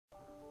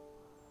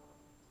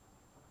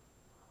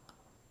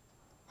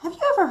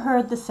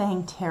heard the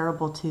saying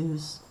terrible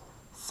twos?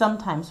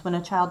 Sometimes when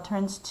a child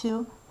turns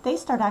 2, they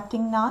start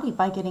acting naughty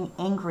by getting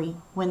angry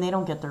when they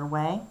don't get their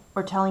way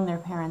or telling their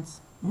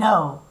parents,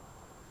 no.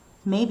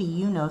 Maybe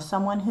you know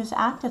someone who's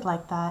acted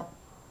like that.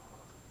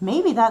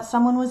 Maybe that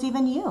someone was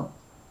even you.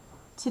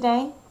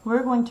 Today,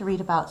 we're going to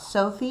read about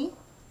Sophie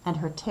and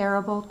her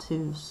terrible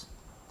twos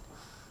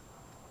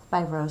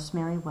by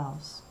Rosemary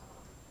Wells.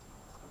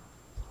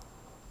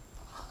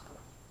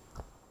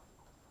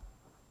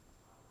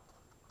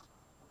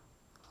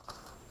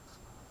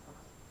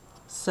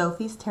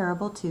 Sophie's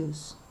Terrible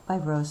Twos by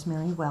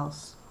Rosemary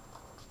Wells.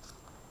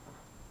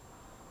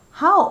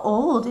 How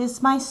old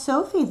is my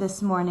Sophie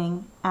this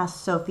morning?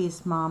 Asked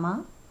Sophie's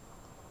mama.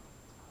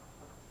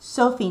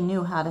 Sophie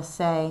knew how to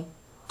say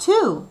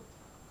 2,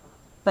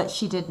 but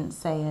she didn't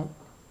say it.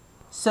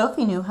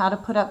 Sophie knew how to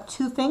put up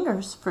 2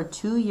 fingers for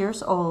 2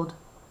 years old,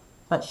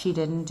 but she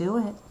didn't do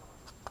it.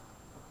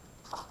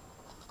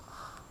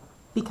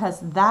 Because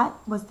that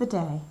was the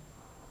day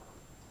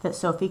that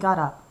Sophie got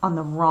up on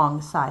the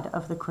wrong side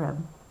of the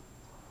crib.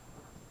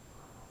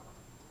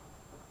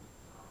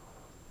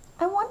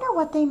 I wonder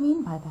what they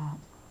mean by that.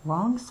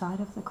 Wrong side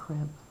of the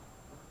crib.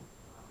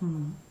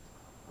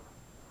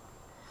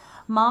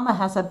 Mama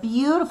has a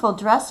beautiful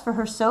dress for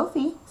her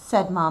Sophie,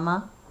 said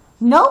Mama.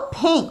 No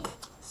pink,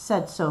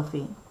 said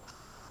Sophie.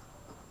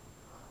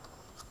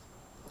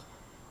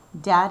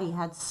 Daddy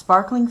had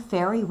sparkling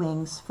fairy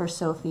wings for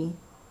Sophie,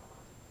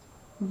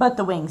 but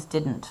the wings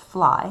didn't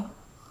fly.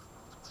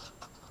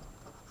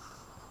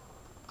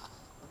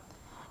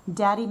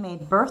 Daddy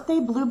made birthday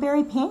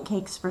blueberry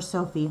pancakes for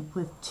Sophie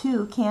with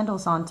 2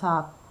 candles on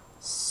top.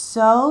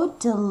 So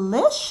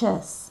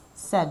delicious,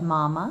 said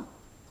Mama.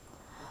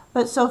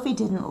 But Sophie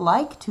didn't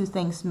like 2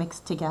 things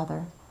mixed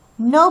together.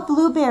 No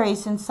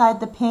blueberries inside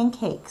the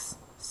pancakes,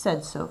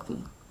 said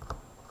Sophie.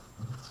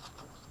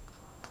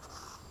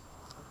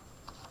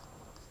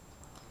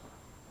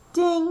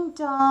 Ding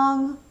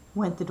dong,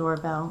 went the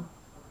doorbell.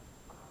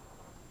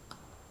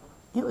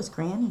 It was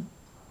Granny.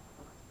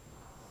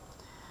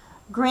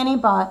 Granny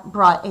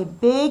brought a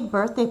big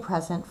birthday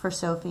present for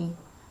Sophie.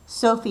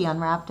 Sophie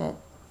unwrapped it.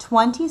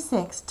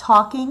 26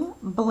 talking,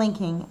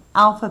 blinking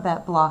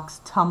alphabet blocks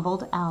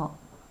tumbled out.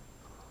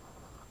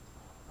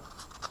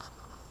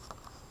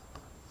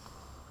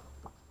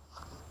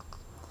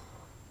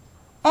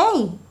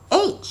 A,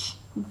 H,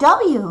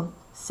 W,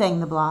 sang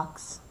the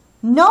blocks.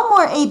 No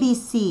more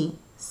ABC,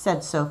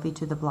 said Sophie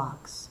to the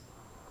blocks.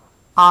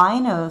 I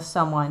know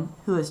someone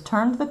who has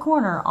turned the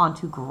corner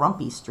onto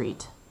Grumpy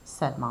Street,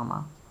 said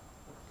Mama.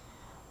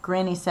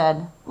 Granny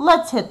said,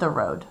 let's hit the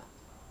road.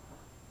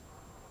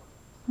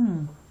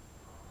 I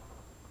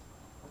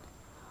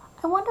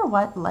wonder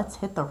what let's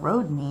hit the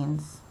road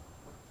means.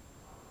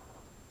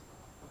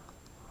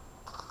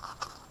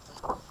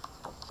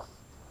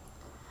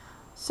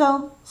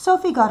 So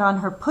Sophie got on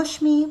her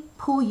push-me,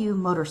 pull-you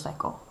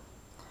motorcycle,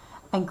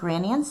 and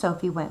Granny and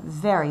Sophie went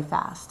very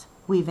fast,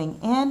 weaving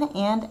in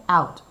and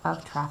out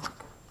of traffic.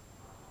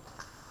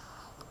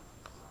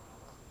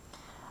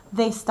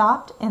 They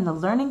stopped in the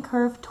Learning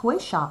Curve toy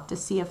shop to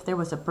see if there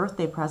was a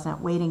birthday present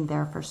waiting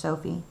there for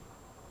Sophie.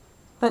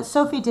 But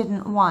Sophie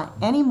didn't want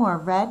any more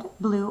red,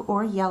 blue,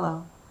 or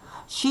yellow.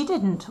 She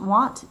didn't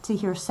want to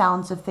hear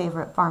sounds of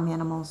favorite farm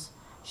animals.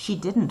 She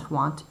didn't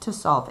want to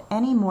solve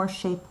any more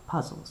shape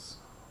puzzles.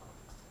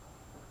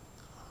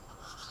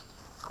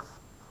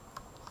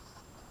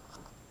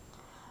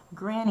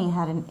 Granny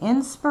had an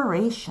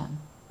inspiration.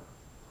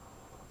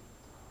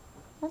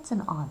 That's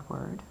an odd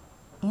word.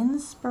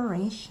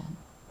 Inspiration.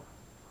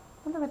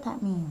 I wonder what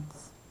that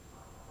means.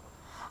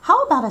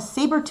 How about a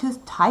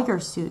saber-toothed tiger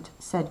suit,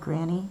 said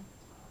Granny.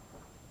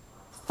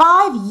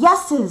 5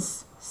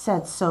 yeses,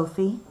 said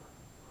Sophie.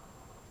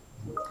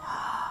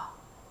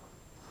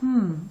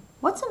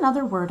 What's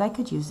another word I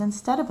could use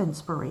instead of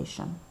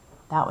inspiration?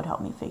 That would help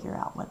me figure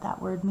out what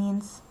that word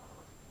means.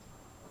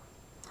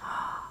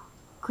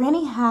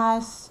 Granny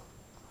has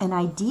an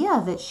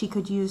idea that she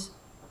could use,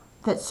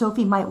 that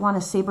Sophie might want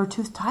a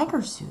saber-toothed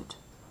tiger suit.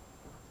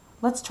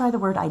 Let's try the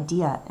word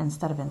idea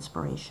instead of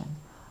inspiration.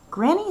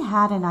 Granny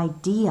had an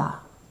idea.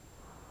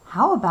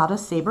 How about a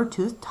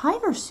saber-toothed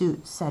tiger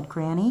suit, said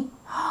Granny.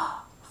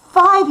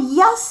 5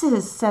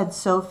 yeses, said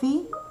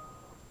Sophie.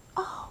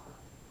 Oh,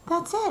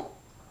 that's it.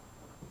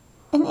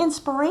 An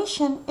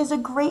inspiration is a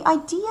great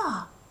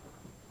idea.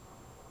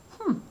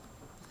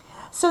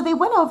 So they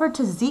went over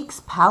to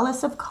Zeke's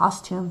Palace of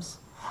Costumes.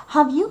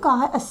 Have you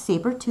got a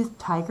saber-toothed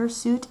tiger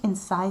suit in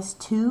size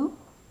 2?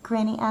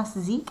 Granny asked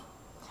Zeke.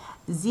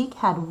 Zeke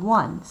had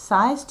 1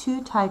 size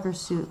 2 tiger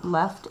suit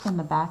left in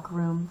the back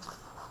room.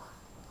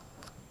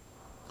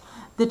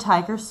 The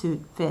tiger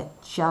suit fit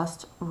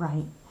just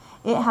right.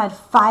 It had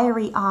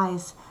fiery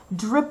eyes,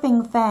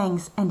 dripping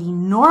fangs, and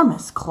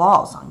enormous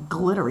claws on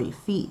glittery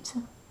feet.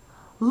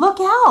 Look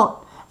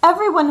out!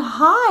 Everyone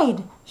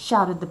hide!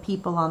 Shouted the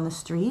people on the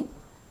street.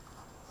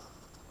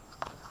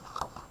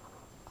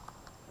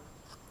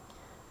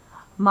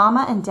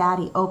 Mama and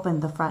Daddy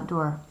opened the front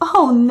door.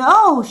 Oh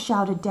no,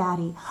 shouted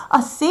Daddy,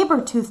 a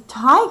saber-toothed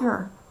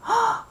tiger.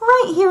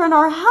 right here in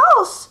our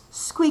house,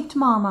 squeaked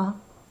Mama.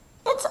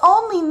 It's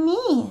only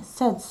me,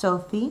 said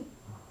Sophie.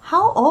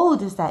 How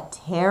old is that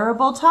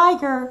terrible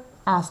tiger?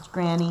 Asked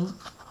Granny.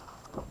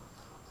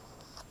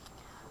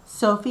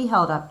 Sophie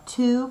held up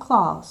 2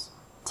 claws.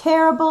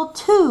 Terrible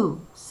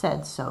too,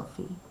 said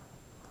Sophie.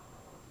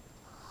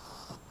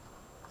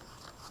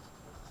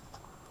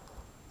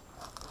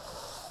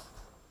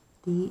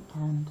 The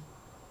end.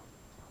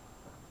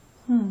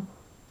 I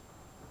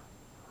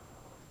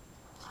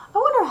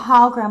wonder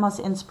how Grandma's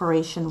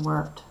inspiration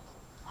worked,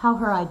 how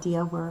her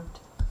idea worked.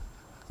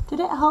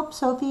 Did it help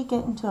Sophie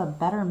get into a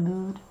better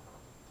mood?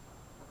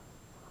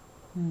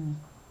 I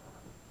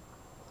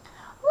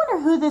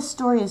wonder who this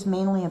story is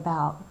mainly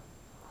about.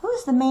 Who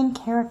is the main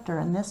character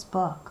in this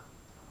book?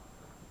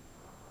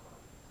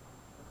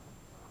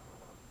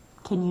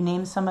 Can you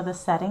name some of the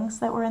settings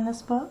that were in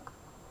this book?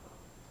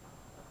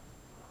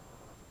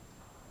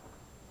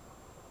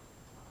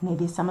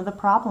 Maybe some of the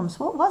problems.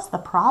 What was the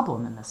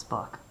problem in this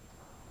book?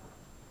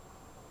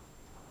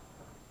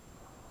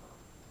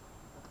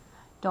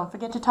 Don't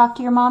forget to talk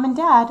to your mom and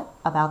dad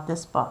about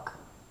this book.